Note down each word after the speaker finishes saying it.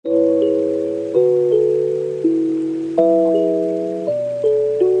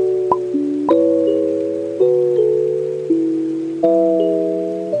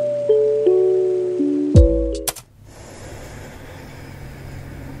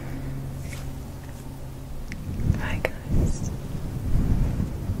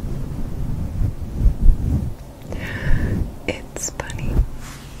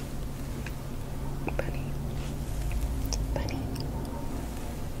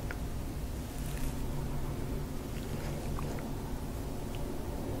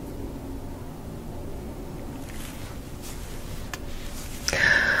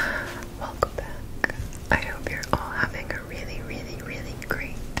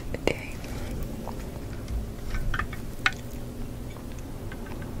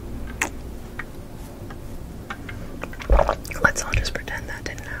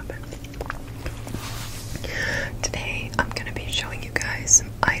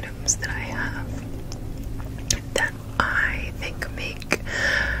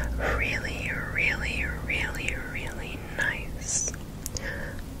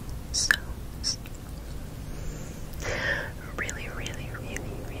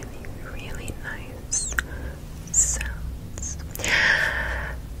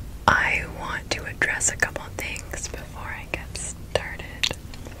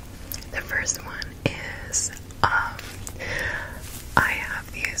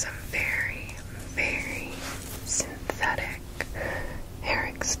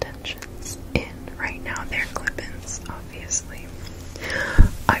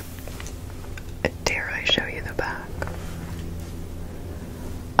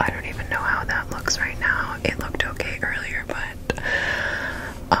how that looks right now. It looked okay earlier, but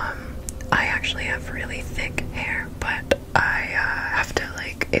I actually have really thick hair, but I have to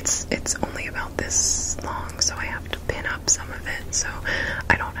like, it's only about this long, so I have to pin up some of it, so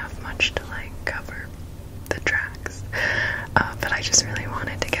I don't have much to like cover the tracks. But I just really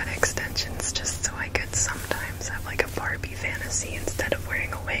wanted to get extensions just so I could sometimes have like a Barbie fantasy instead of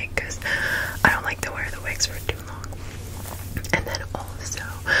wearing a wig, because I don't like to wear the wigs for too long. And then also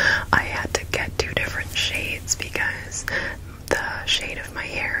I had to get 2 different shades because the shade of my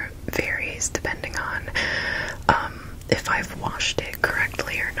hair varies depending on if I've washed it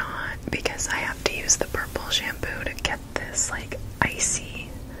correctly or not, because I have to use the purple shampoo to get this like icy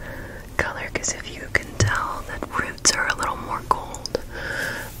color, because if you can tell, the roots are a little more gold.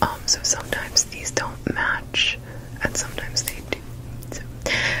 So sometimes these don't match and sometimes they do. So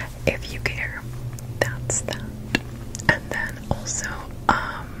if you care, that's that. And then also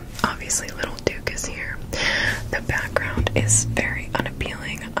obviously little Duke is here. The background is very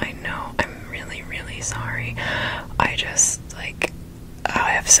unappealing. I know, I'm really sorry. I just like,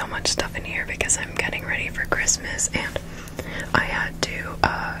 I have so much stuff in here because I'm getting ready for Christmas, and I had to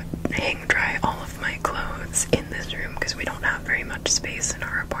hang dry all of my clothes in this room because we don't have very much space in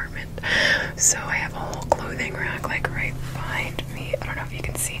our apartment. So I have a whole clothing rack like right behind me. I don't know if you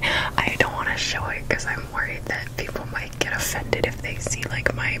can see. I don't want to show it because I'm worried that people might get offended if they see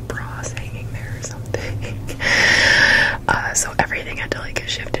like my bras hanging there or something. So everything had to like get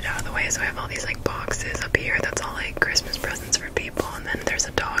shifted out of the way. So I have all these like boxes up here. That's all like Christmas presents for people. And then there's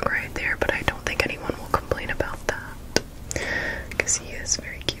a dog right there, but I don't think anyone will complain about that because he is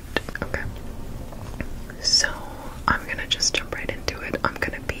very cute. Okay. So I'm gonna just jump right into it. I'm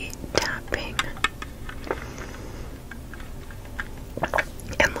gonna be tapping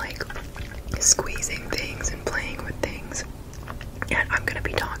and like squeezing things and playing with things, and I'm gonna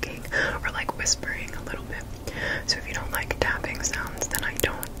be talking or like whispering a little bit. So if you don't like tapping sounds, then I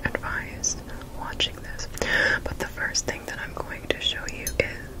don't advise watching this. But the first thing that I'm going to show you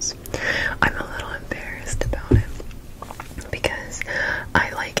is, I'm a little embarrassed about it because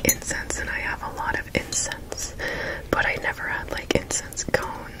I like incense and I have a lot of incense, but I never had like incense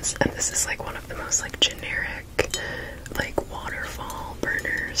cones, and this is like one of the most like generic like waterfall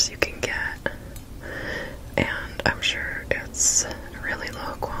burners you can get, and I'm sure it's really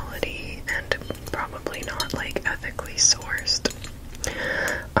low quality and probably not like ethically sourced.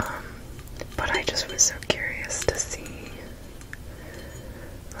 But I just was so curious to see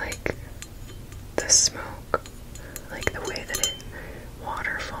like the smoke, like the way that it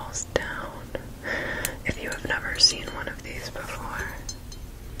waterfalls down. If you have never seen one of these before,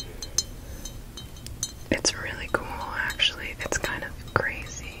 it's really cool actually. It's kind of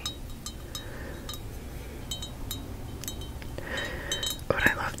crazy. But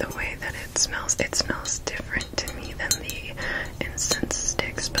I love the way that it smells. It smells different to me than the incense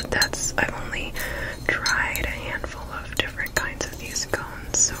sticks, but I've only tried a handful of different kinds of these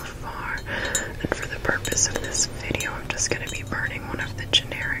cones so far, and for the purpose of this video I'm just going to be burning one of the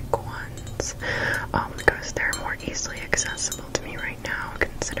generic ones, because they're more easily accessible to me right now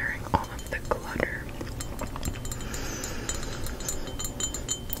considering all of the clutter.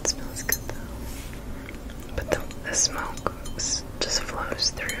 It smells good though, but the smoke just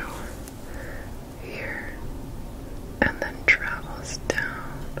flows through here and then travels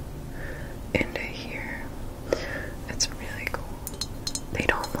down into here. It's really cool. They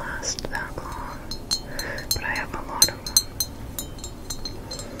don't last that long, but I have a lot of them.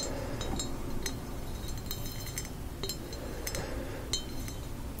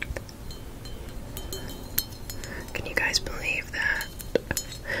 Can you guys believe that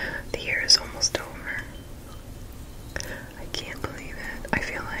the year is almost over? I can't believe it. I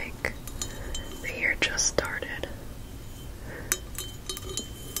feel like the year just started.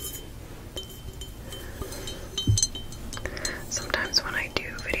 Sometimes when I do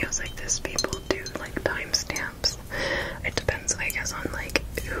videos like this, people do like timestamps. It depends, I guess, on like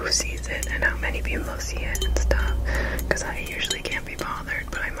who sees it and how many people see it and stuff, because I usually can't be bothered,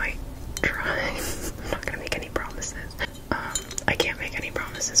 but I might try. I'm not gonna make any promises. I can't make any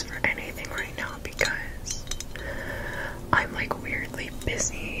promises for anything right now because I'm like weirdly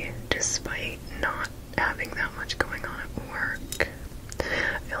busy despite not having that much going on at work.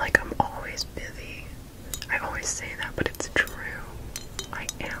 I feel like I'm always busy. I always say that, but it's true. I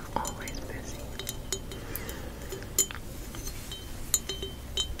am always busy.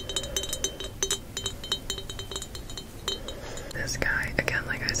 This guy, again,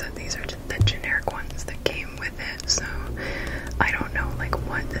 like I said, these are the generic ones that came with it, so I don't know like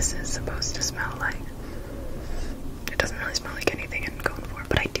what this is supposed to smell like. It doesn't really smell like anything I'm going for,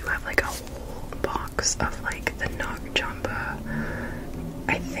 but I do have like a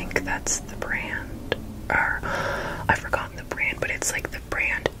that's the brand, or I've forgotten the brand, but it's like the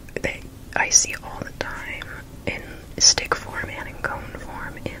brand that I see all the time in stick form and in cone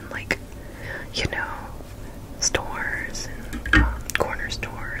form in, like, you know, stores and corner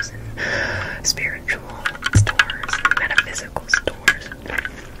stores and spiritual stores and metaphysical stores.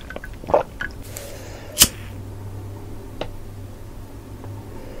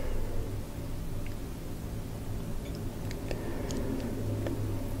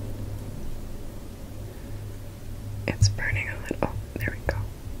 It's burning a little. Oh, there we go.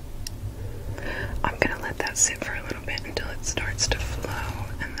 I'm gonna let that sit for a little bit until it starts to flow,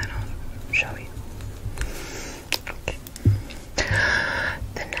 and then I'll show you. Okay.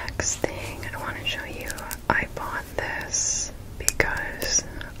 The next thing I want to show you, I bought this because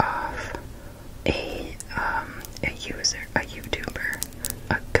of a YouTuber,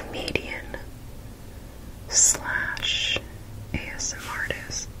 a comedian slash ASM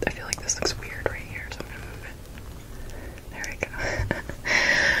artist. I feel like this looks weird right here, so I'm gonna move it. There we go.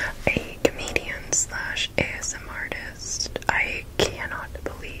 A comedian slash ASM artist. I cannot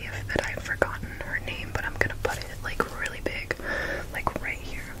believe that I've forgotten her name, but I'm gonna put it like really big, like right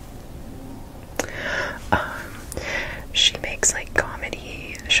here. She makes like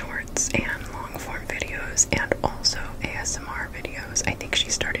comedy shorts and long form videos and also ASMR videos. I think she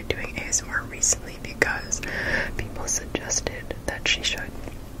started doing ASMR recently because people suggested that she should.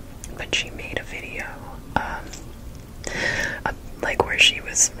 But she made a video, like where she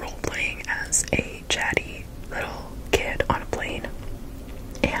was role playing as a chatty little kid on a plane,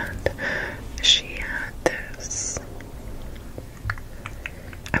 and she had this.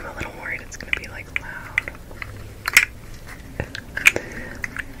 I'm a little worried it's gonna be like loud.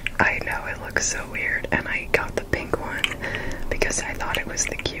 I know it looks so weird, and I got the pink one because I thought it was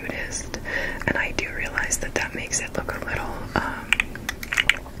the cutest, and I do realize that that makes it look a little,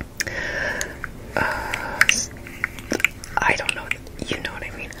 I don't know, you know what I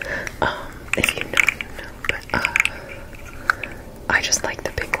mean, if you know, you know, but, I just like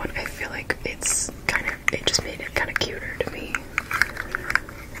the pink one. I feel like it's kind of, it just made it kind of cuter to me,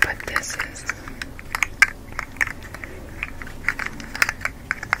 but this is,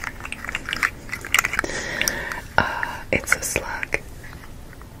 it's a slug.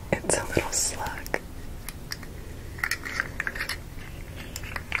 It's a little slug.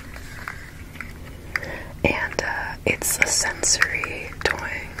 And it's a sensory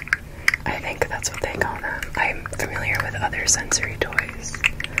toy. I think that's what they call them. I'm familiar with other sensory toys,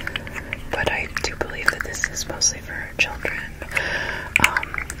 but I do believe that this is mostly for children,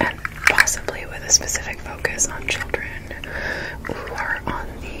 and possibly with a specific focus on children who are on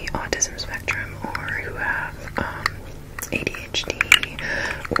the autism spectrum or who have ADHD,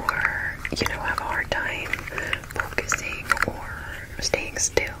 or, you know, have a hard time focusing or staying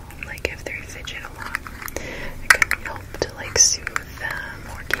still. Like if they fidget a lot, it can help to like soothe them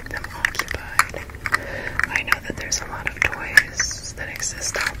or keep them occupied. I know that there's a lot of toys that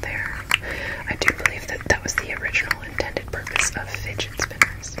exist out there. I do believe that that was the original intended purpose of fidget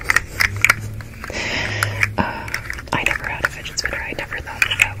spinners. I never had a fidget spinner. I never thought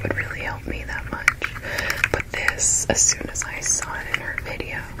that that would really help me that much. But this, as soon as I saw it in her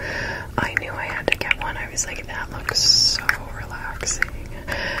video, I knew I had to get one. I was like, that looks so relaxing.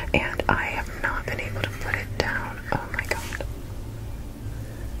 And I have not been able to put it down. Oh my god.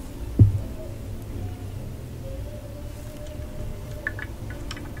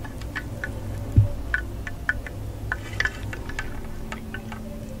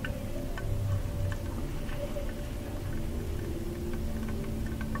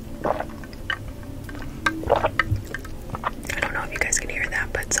 I don't know if you guys can hear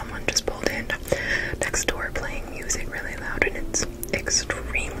that, but someone just pulled in next door playing music really loud, and it's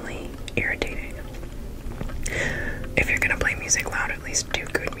extremely irritating. If you're gonna play music loud, at least do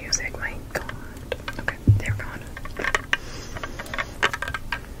good music. My god. Okay, they're gone.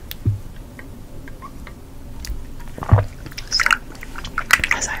 So,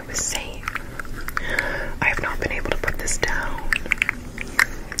 as I was saying, I have not been able to put this down.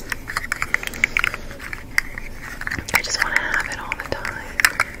 I just want to have it all the time.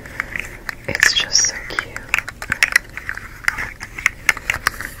 It's just so cute.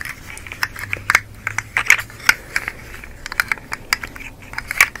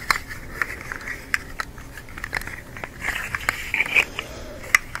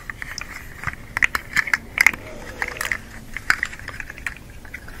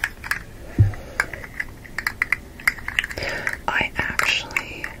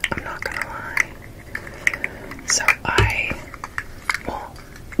 I'm not gonna lie. So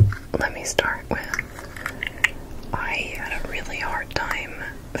let me start with, I had a really hard hard time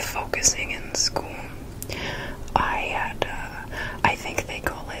focusing in school. I think they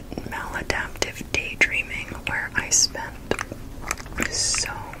call it maladaptive daydreaming, where I spent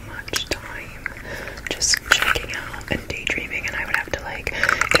so much time just checking out and daydreaming, and I would have to like,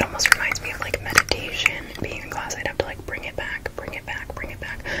 it almost reminds me of like meditation. Being in class, I'd have to like bring it back,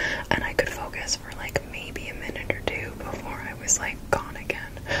 and I could focus for like maybe a minute or two before I was like gone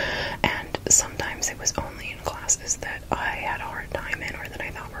again. And sometimes it was only in classes that I had a hard time in or that I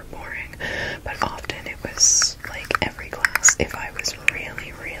thought were boring, but often it was like every class. If I was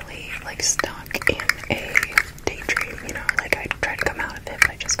really, really like stuck in a daydream, you know, like I try to come out of it, but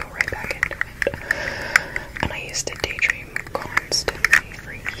I just go right back into it. And I used to daydream constantly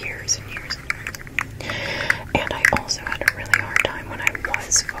for years and years and years. And I also had a really hard time when I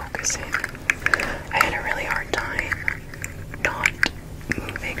was focusing. I had a really hard time not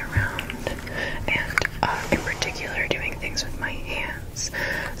moving around, and in particular doing things with my hands.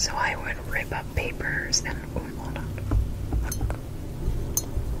 So I would rip up papers and, oh, hold on.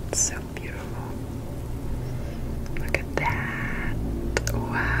 It's so beautiful. Look at that.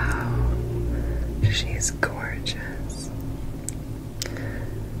 Wow. She's gorgeous.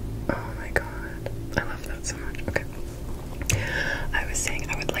 Oh my god. I love that so much. Okay. I was saying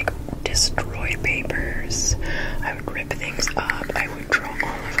I would like destroy papers. I would rip things up. I would draw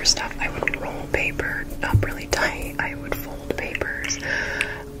all over stuff. I would roll paper up really tight. I would fold papers.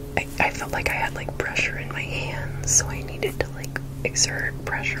 I felt like I had like pressure in my hands, so I needed to like exert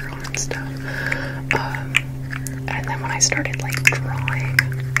pressure on stuff. And then when I started like drawing,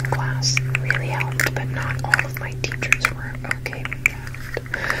 class really helped, but not all of my teachers were okay with that.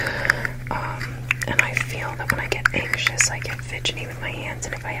 And I feel that when I get anxious, I get fidgety with my hands,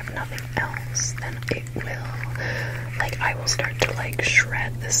 and if I have nothing else, then it will, like, I will start to like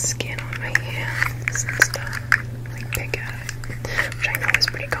shred the skin on my hands and stuff, like pick at it, which I know is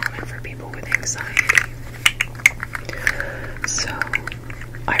pretty common for people with anxiety. So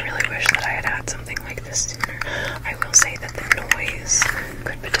I really wish that I had had something like this sooner. I will say that the noise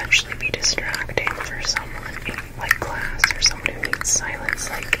could potentially be distracting for someone in like class or someone who needs silence.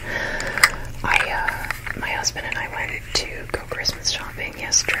 Like my husband and I went to go Christmas shopping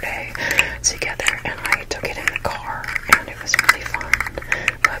yesterday together, and I took it in the car, and it was really fun.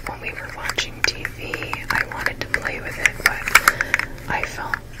 But when we were watching TV, I wanted to play with it, but I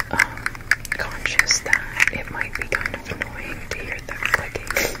felt conscious that it might be kind of annoying to hear the clicking.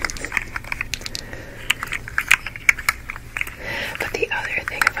 But the other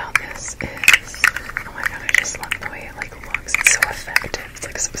thing about this is, oh my god, I just love the way it like looks. It's so effective. It's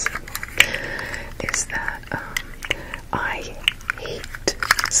like so simple. Is that I hate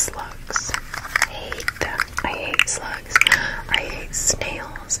slugs. I hate them. I hate slugs. I hate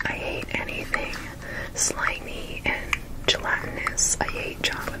snails. I hate anything slimy and gelatinous. I hate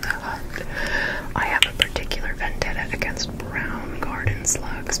Jabba the Hutt. I have a particular vendetta against brown garden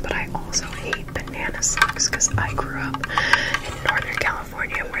slugs, but I also hate banana slugs because I grew up in Northern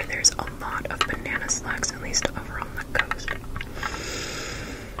California where there's a lot of banana slugs, at least over on the coast.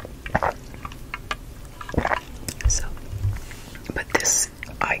 So, but this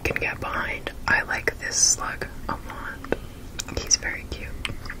I can get behind. I like this slug a lot. He's very cute.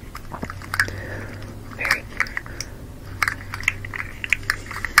 Very cute.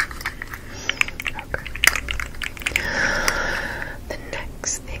 Okay. The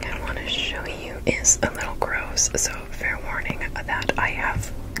next thing I want to show you is a little gross, so fair warning that I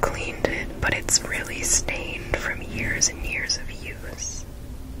have cleaned it, but it's really stained from years and years of use.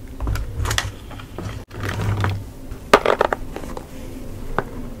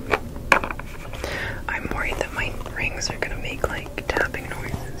 I'm worried that my rings are gonna make like tapping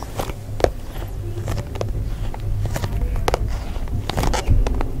noises.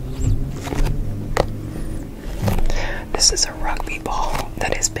 This is a rugby ball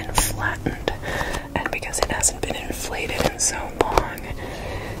that has been flattened, and because it hasn't been inflated in so long,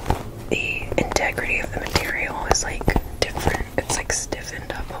 the integrity of the material is like different. It's like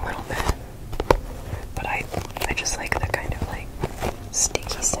stiffened up a little bit. But I just like the kind of like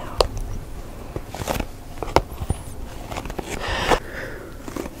sticky sound.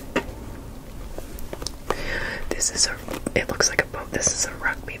 It looks like a boat. This is a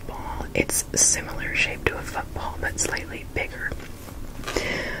rugby ball. It's similar shape to a football, but slightly bigger.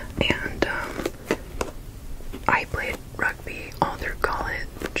 And I played rugby all through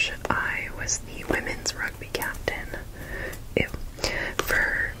college. I was the women's rugby captain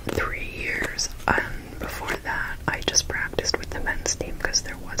for 3 years, and before that I just practiced with the men's team because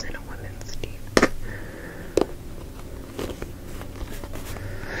there wasn't a women's team.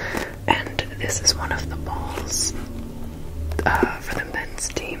 And this is one of the balls It's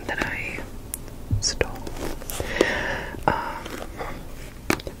a team that I stole.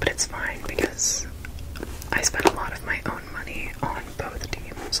 But it's fine because I spent a lot of my own money on both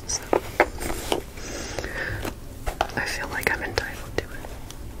teams, so I feel like I'm entitled to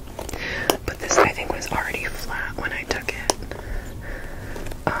it. But this, I think, was already flat when I took it.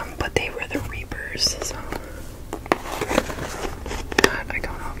 But they were the Reapers, so I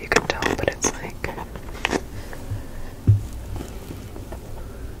don't know if you can tell, but it's like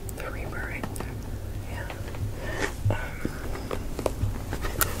the Reaper right there. Yeah.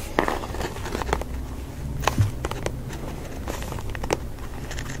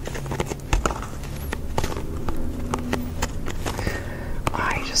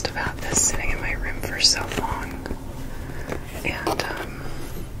 I just have had this sitting in my room for so long, and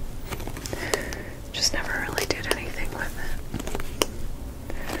just never really did anything with it,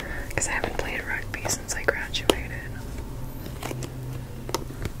 because I haven't played rugby since I graduated.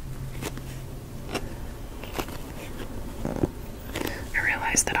 I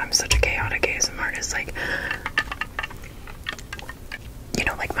realized that I'm such a chaotic ASMR artist, like, you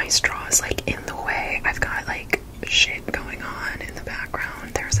know, like my straw is like in the way, I've got like shit going on in the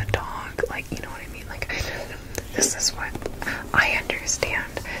background, there's a dog, like, you know what I mean, like, this is what I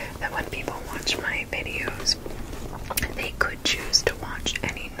understand, that when people watch my videos, they could choose to watch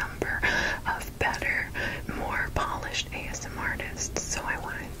any number of better, more polished ASMR artists, so I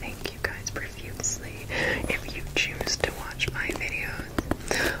want to thank you guys profusely if you choose to watch my videos.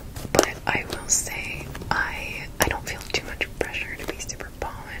 But I will say, I don't feel too much pressure to be super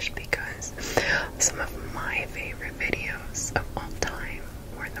polished, because some of my favorite videos of all time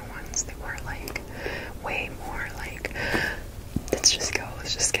were the ones that were like way more like, let's just go,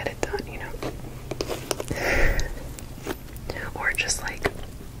 let's just get it done, you know? Or just like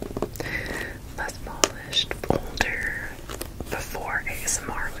less polished, older, before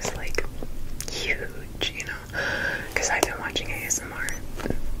ASMR was like huge, you know? Because I've been watching ASMR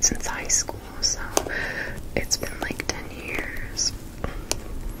since high school, so it's been like 10 years.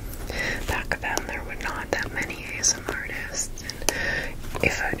 Back then there were not that many ASMR artists, and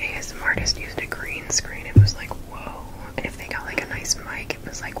if an ASMR artist used a green screen, it was like, whoa. And if they got like a nice mic, it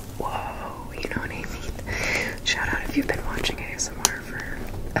was like, whoa, you know what I mean? Shout out if you've been watching ASMR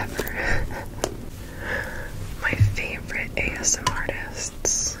forever. My favorite ASMR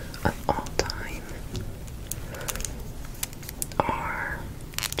artists of all time are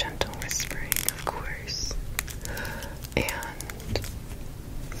Gentle Whispering, of course, and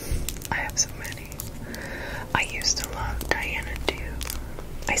I have so many. I used to love Diana too.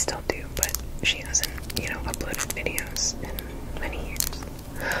 I still do, but she hasn't, you know, uploaded videos in many years.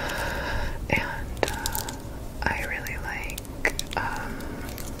 And I really like,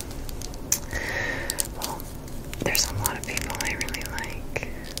 well, there's a lot of people I really like,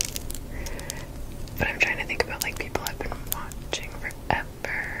 but I'm trying to think about like people I've been watching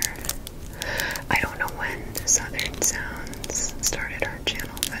forever. I don't know when Southern Sounds started her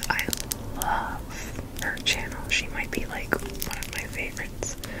channel, but I love her channel. She might be like one of my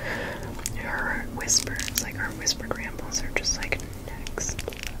favorites. Her whispers, like her whispered rambles, are just like next.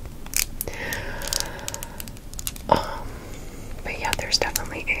 But yeah, there's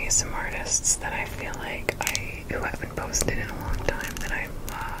definitely ASMR artists that I feel like who haven't posted in a long time, that I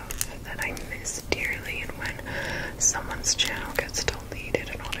love, that I miss dearly, and when someone's channel gets deleted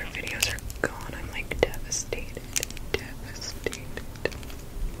and all their videos are gone, I'm like devastated.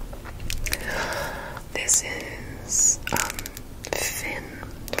 This is Finn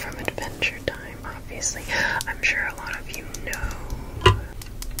from Adventure Time, obviously. I'm sure a lot of you know.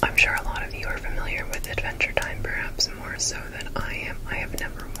 I'm sure a lot of you are familiar with Adventure Time, perhaps more so than I am. I have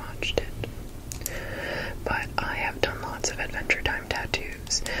never watched it, but I have done lots of Adventure Time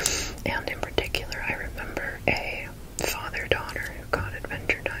tattoos, and in particular, I remember a father-daughter who got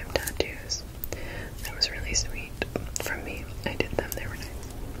Adventure Time tattoos. That was really sweet from me. I did them, they were nice.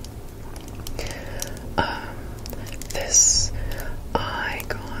 This I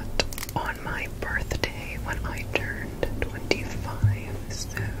got on my birthday when I turned 25,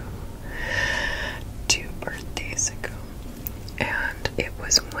 so 2 birthdays ago. And it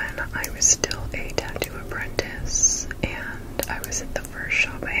was when I was still a tattoo apprentice, and I was at the first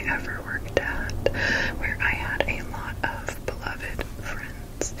shop I ever worked at, where I had a lot of beloved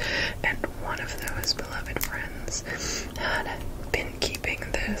friends, and one of those beloved friends had been keeping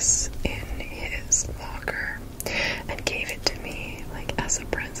this in his locker and gave it to me like as a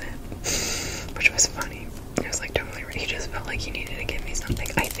present, which was funny. It was like totally, he just felt like he needed to give me something.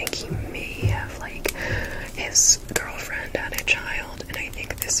 I think he may have, like, his girlfriend had a child, and I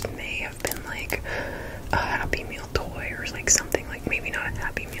think this may have been like a Happy Meal toy or like something, like maybe not.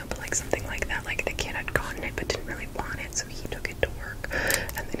 Happy Meal, but like something like that. Like the kid had gotten it but didn't really want it, so he took it to work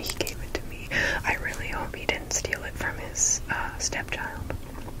and then he gave it to me. I really hope he didn't steal it from his stepchild.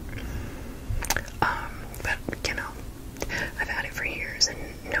 But you know, I've had it for years and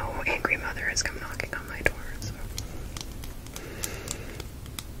no angry mother has come knocking on my door, so.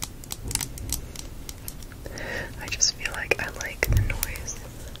 I just feel like I like the noise.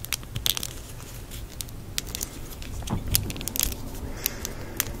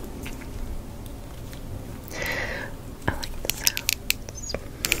 I like the sounds.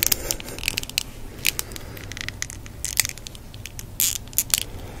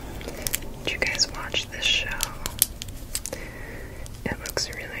 Did you guys watch this show? It looks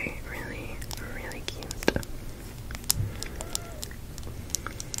really, really, really cute.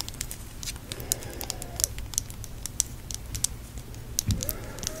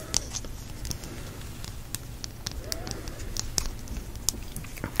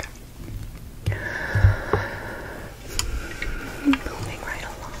 Moving right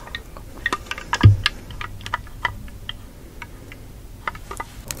along.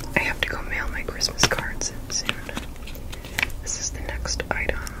 I have to go mail my Christmas cards soon. This is the next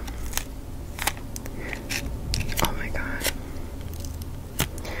item. Oh my god.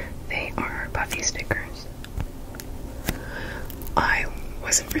 They are Buffy stickers. I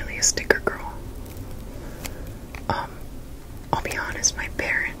wasn't really a sticker girl. I'll be honest, my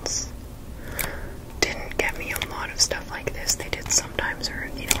parents didn't get me a lot of stuff like this. They did sometimes, or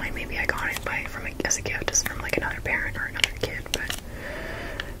you know, maybe I got it as a gift, just from like another parent or another kid. But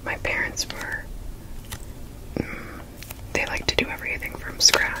my parents were, they like to do everything from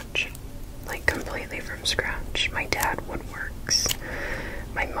scratch, like completely from scratch. My dad woodworks,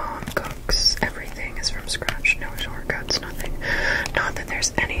 my mom cooks. Everything is from scratch. No shortcuts, nothing. Not that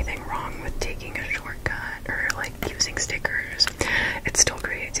there's anything wrong with taking a shortcut or like using stickers. It's still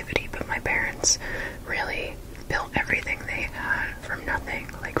creativity, but my parents really built everything they had from nothing,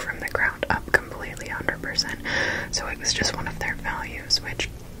 like from the ground up, completely 100%. So it was just one of their values, which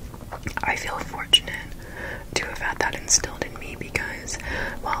I feel fortunate to have had that instilled in me, because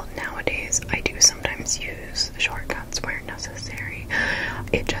while nowadays I do sometimes use shortcuts where necessary,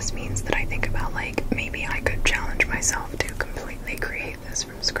 it just means that I think about like maybe I could challenge myself to completely create this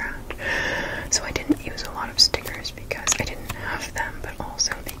from scratch. So I didn't use a lot of stickers because I didn't have them, but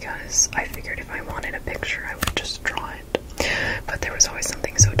also because I figured if I wanted a picture I would just draw it. But there was always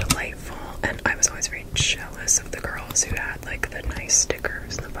something so delightful, and I was always very jealous of the girls who had like the nice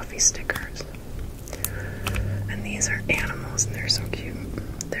stickers, the Buffy stickers. And these are animals and they're so cute.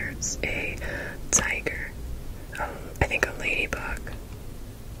 There's a tiger, I think a ladybug,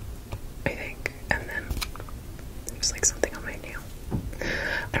 I think, and then there's like something on my nail.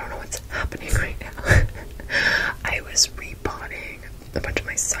 I don't know what's happening right now. I was repotting a bunch of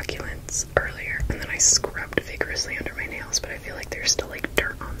my succulents earlier, and then I scrubbed vigorously under my nails, but I feel like there's still like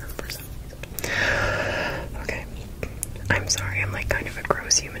dirt on them for some reason. Okay, I'm sorry, I'm like kind of a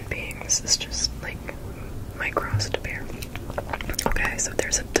gross human being. This is just like my cross to bear. Okay, so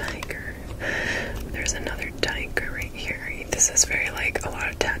there's a tiger. There's another tiger right here. This is very like a lot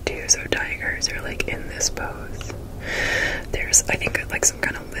of tattoos of tigers are like in this pose. There's, I think, like some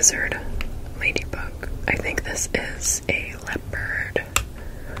kind of lizard ladybug. I think this is a leopard.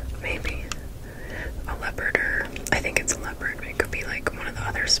 Maybe. A leopard, or I think it's a leopard, but it could be like one of the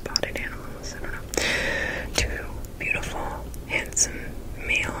other spotted animals. I don't know. Two beautiful, handsome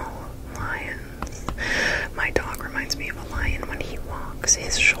male lions. My dog reminds me of a lion when he walks.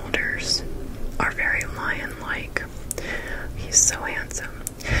 His shoulders are very lion-like. He's so handsome.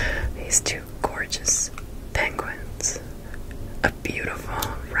 These two gorgeous penguins. A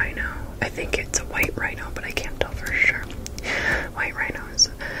beautiful rhino. I think it's a white rhino, but I can't tell for sure. White rhinos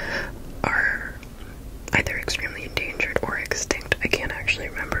are either extremely endangered or extinct. I can't actually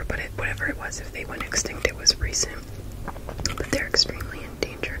remember, but whatever it was, if they went extinct, it was recent. But they're extremely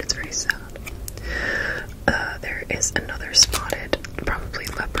endangered. It's very sad. There is another spotted, probably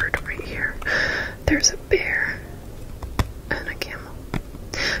leopard right here. There's a bear and a camel.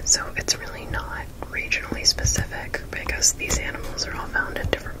 So it's really not real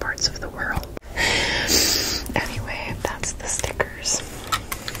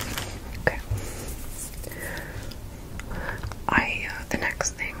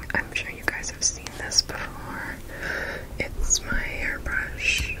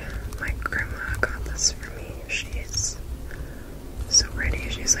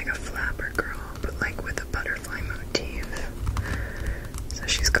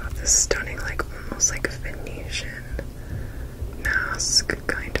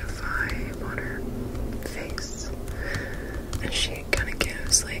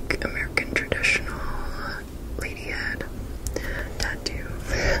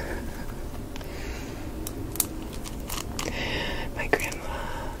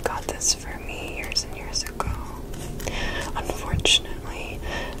this for me years and years ago. Unfortunately,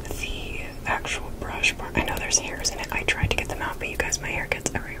 the actual brush part, I know there's hairs in it, I tried to get them out, but you guys, my hair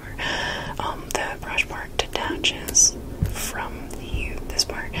gets everywhere. The brush part detaches from this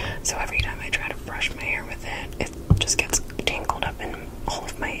part, so every time I try to brush my hair with it, it just gets tangled up in all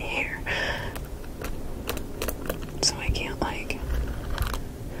of my hair. So I can't, like,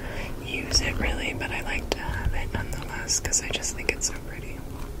 use it really, but I like to have it nonetheless, because I just think it's so pretty.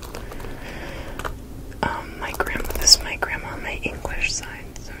 This is my grandma on my English side,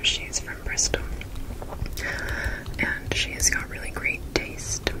 so she's from Bristol, and she has got really great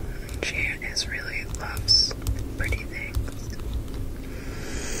taste. She really loves pretty things.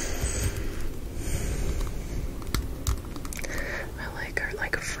 I like her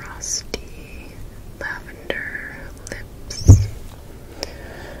like a frosty lavender lips.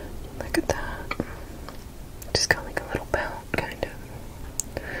 Look at that. She's got like a little belt, kind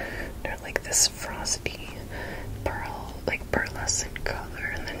of. They're like this frosty pearl, like pearlescent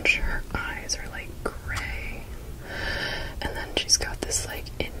color, and then her eyes are like gray. And then she's got this like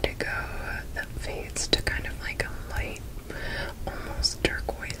indigo that fades to kind of like a light, almost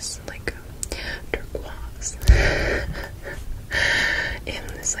turquoise, like turquoise. In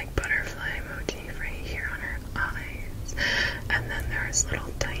this like butterfly motif right here on her eyes. And then there's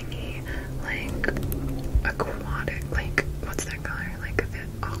little tiny like aquatic, like what's that color? Like the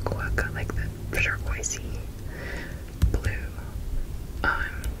aqua, like the turquoisey blue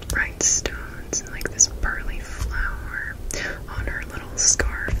rhinestones, and like this pearly flower on her little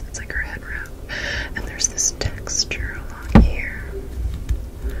scarf that's like her head wrap. And there's this texture along here.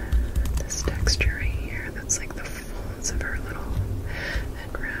 This texture right here that's like the folds of her little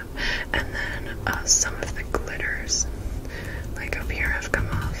head wrap. And then some of the glitters, like up here, have come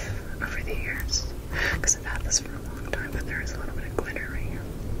off over the years. Because I've had this for a long time, but there is a little bit of glitter right here.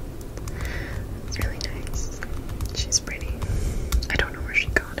 It's really nice. She's pretty. I don't know where she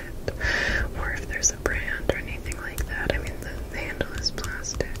got it, or if there's a brand or anything like that. I mean, the handle is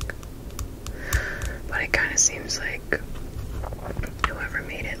plastic. But it kind of seems like whoever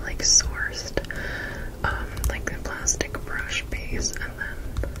made it, like, sourced, like, the plastic brush base, and then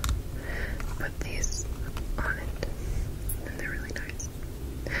put these on it. And they're really nice.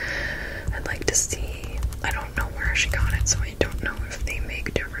 I'd like to see, I don't know where she got it, so I don't know if they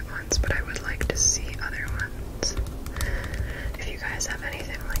make different ones, but I would like to see other ones. If you guys have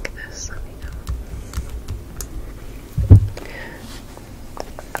anything like this, let me know.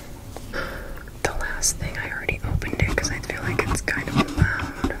 The last thing, I already opened it because I feel like it's kind of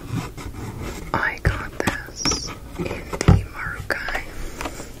loud. I got this in the Marukai.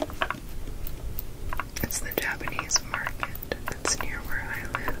 It's the Japanese market that's near where I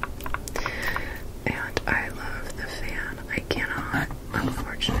live. And I love the fan. I cannot,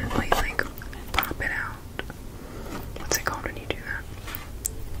 unfortunately, like, pop it out. What's it called when you do that?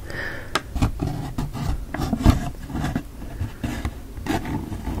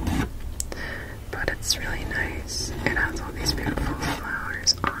 But it's really nice. It has all these beautiful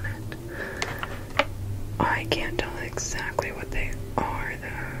flowers on it. I can't tell exactly what they are,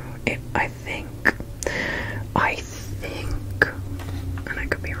 though. I think, and I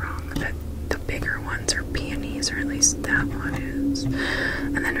could be wrong, that the bigger ones are peonies, or at least that one is.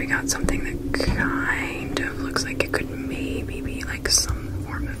 And then we got something that kind of looks like it could maybe be like some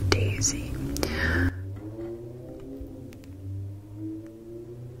form of daisy.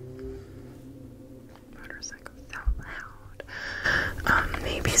 Motorcycle so loud.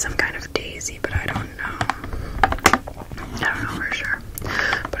 Maybe some kind of daisy, but I don't know. I don't know for sure.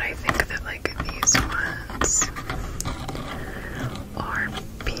 But I think that like these ones are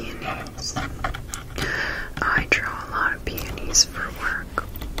peonies. I draw a lot of peonies for work.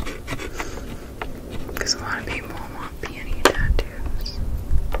 Because a lot of people want peony tattoos.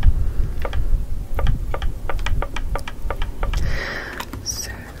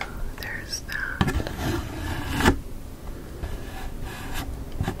 So, there's that.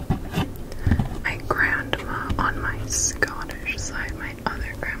 My grandma on my Scottish side, my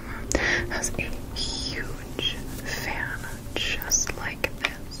other grandma, has a huge fan just like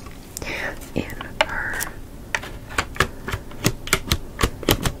this in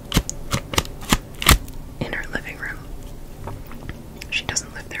her living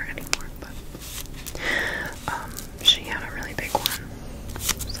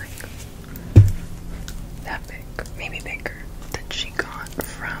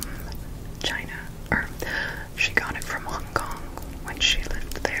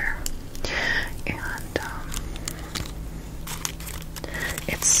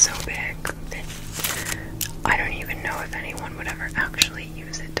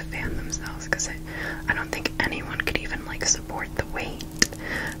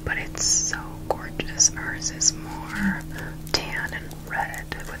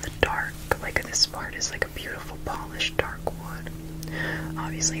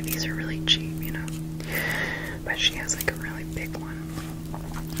obviously these are really cheap, you know. But she has like a really big one,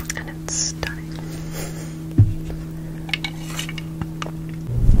 and it's stunning.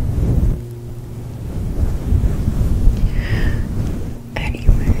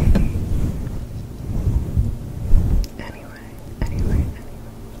 Anyway,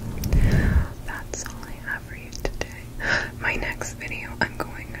 that's all I have for you today. My next video, I'm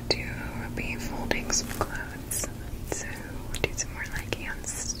going to be folding some clothes, so do some more like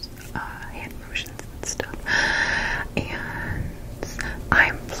hand motions and stuff. And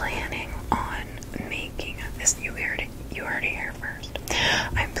I'm planning on making this. You heard it here first.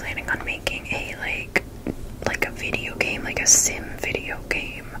 I'm planning on making a like a video game, like a sim video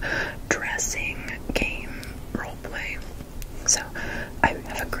game, dressing game, roleplay. So I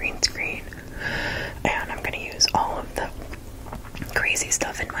have a green screen, and I'm gonna use all of the crazy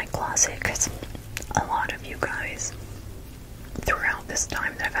stuff in my closet, because a lot of you guys throughout this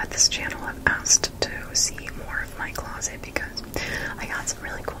time that I've had this channel have asked to see more of my closet, because I got some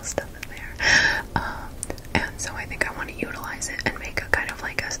really cool stuff in there. And so I think I want to utilize it and make a kind of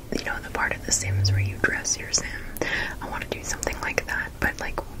like a, you know, the part of The Sims where you dress your sim. I want to do something like that, but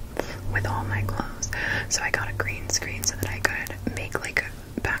like with all my clothes. So I got a green screen so that I could make like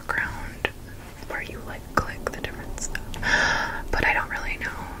a background where you like click the different stuff. But I don't really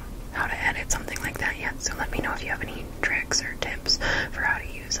know how to edit something like that yet, so let me know if you have any tricks or tips for how to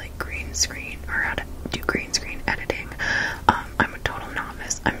use like green screen, or how to do green screen editing. I'm a total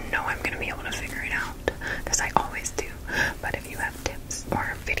novice. I know I'm gonna be able to figure it out, because I always do. But if you have tips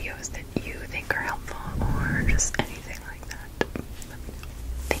or videos that you think are helpful, or just anything like that, let me know.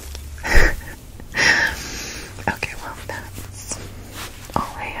 Thank you. Okay, well, that's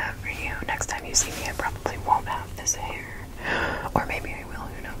all I have for you. Next time you see me, I probably won't have this hair.